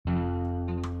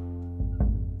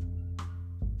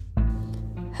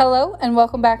Hello, and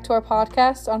welcome back to our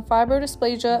podcast on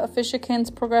fibrodysplasia efficiencans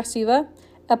progressiva,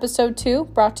 episode 2,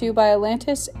 brought to you by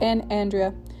Atlantis and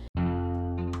Andrea.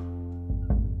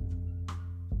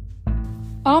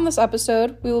 On this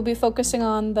episode, we will be focusing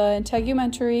on the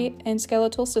integumentary and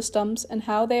skeletal systems and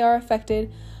how they are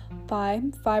affected by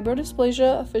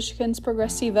fibrodysplasia efficiencans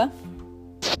progressiva.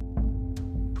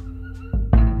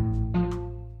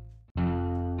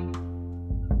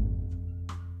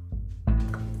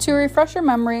 To refresh your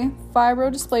memory,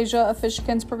 fibrodysplasia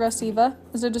efficiencans progressiva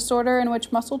is a disorder in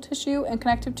which muscle tissue and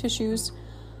connective tissues,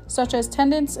 such as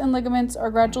tendons and ligaments,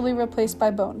 are gradually replaced by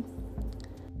bone.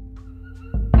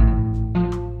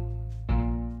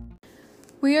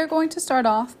 We are going to start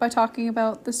off by talking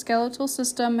about the skeletal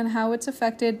system and how it's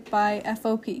affected by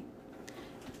FOP.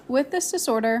 With this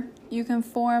disorder, you can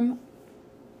form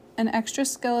an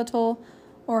extraskeletal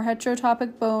or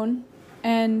heterotopic bone,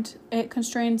 and it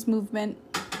constrains movement.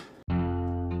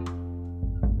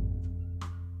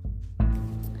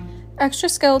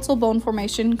 Extraskeletal bone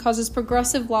formation causes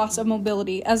progressive loss of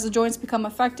mobility as the joints become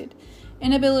affected,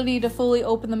 inability to fully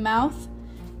open the mouth,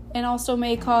 and also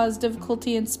may cause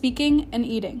difficulty in speaking and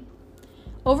eating.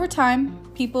 Over time,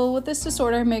 people with this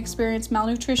disorder may experience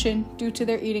malnutrition due to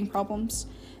their eating problems.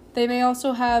 They may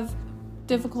also have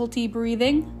difficulty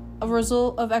breathing, a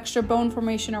result of extra bone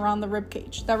formation around the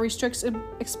ribcage that restricts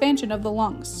expansion of the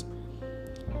lungs.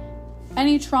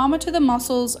 Any trauma to the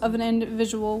muscles of an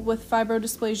individual with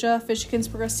fibrodysplasia efficiencans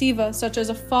progressiva, such as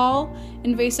a fall,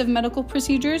 invasive medical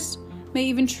procedures, may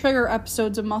even trigger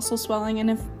episodes of muscle swelling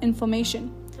and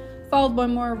inflammation, followed by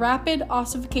more rapid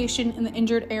ossification in the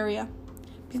injured area.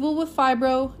 People with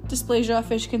fibrodysplasia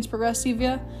efficiencans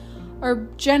progressiva are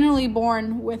generally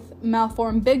born with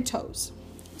malformed big toes,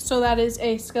 so that is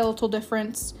a skeletal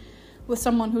difference with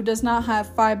someone who does not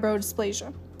have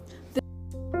fibrodysplasia.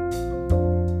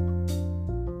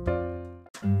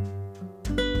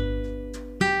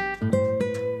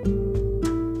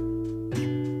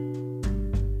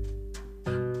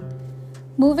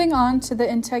 Moving on to the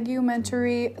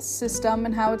integumentary system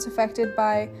and how it's affected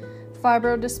by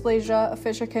fibrodysplasia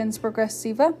efficiencans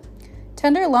progressiva.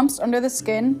 Tender lumps under the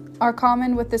skin are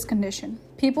common with this condition.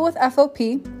 People with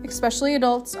FOP, especially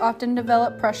adults, often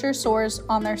develop pressure sores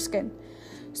on their skin.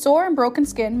 Sore and broken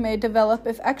skin may develop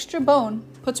if extra bone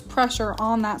puts pressure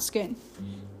on that skin.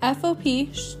 FOP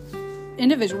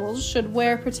individuals should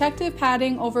wear protective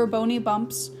padding over bony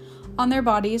bumps on their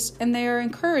bodies, and they are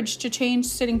encouraged to change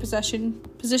sitting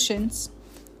positions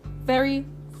very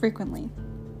frequently.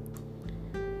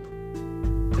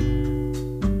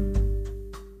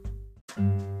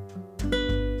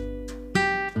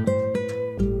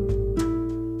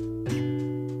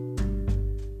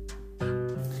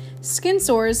 Skin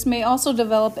sores may also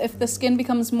develop if the skin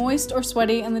becomes moist or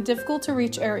sweaty in the difficult to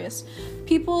reach areas.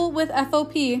 People with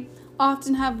FOP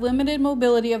often have limited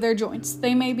mobility of their joints.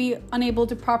 They may be unable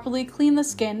to properly clean the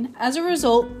skin. As a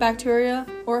result, bacteria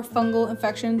or fungal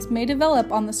infections may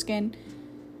develop on the skin.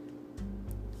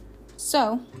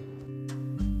 So,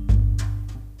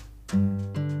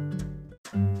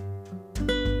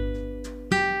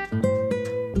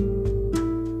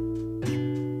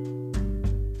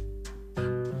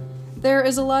 there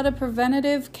is a lot of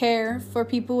preventative care for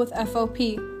people with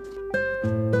FOP.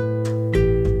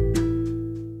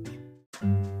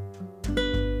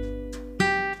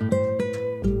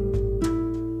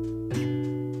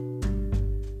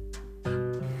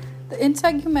 The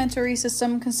integumentary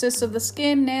system consists of the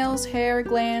skin, nails, hair,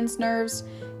 glands, nerves.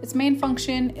 Its main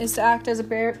function is to act as a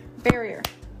barrier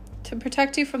to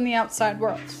protect you from the outside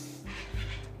world.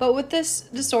 But with this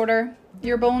disorder,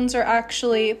 your bones are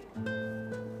actually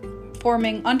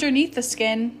forming underneath the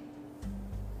skin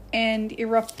and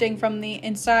erupting from the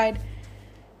inside.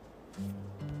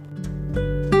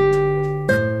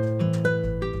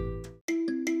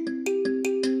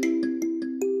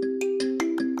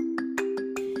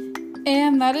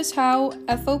 And that is how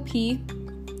FOP,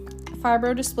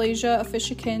 fibrodysplasia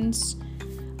efficiencans,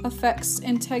 affects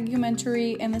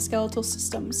integumentary and the skeletal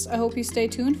systems. I hope you stay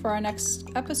tuned for our next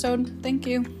episode. Thank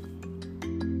you.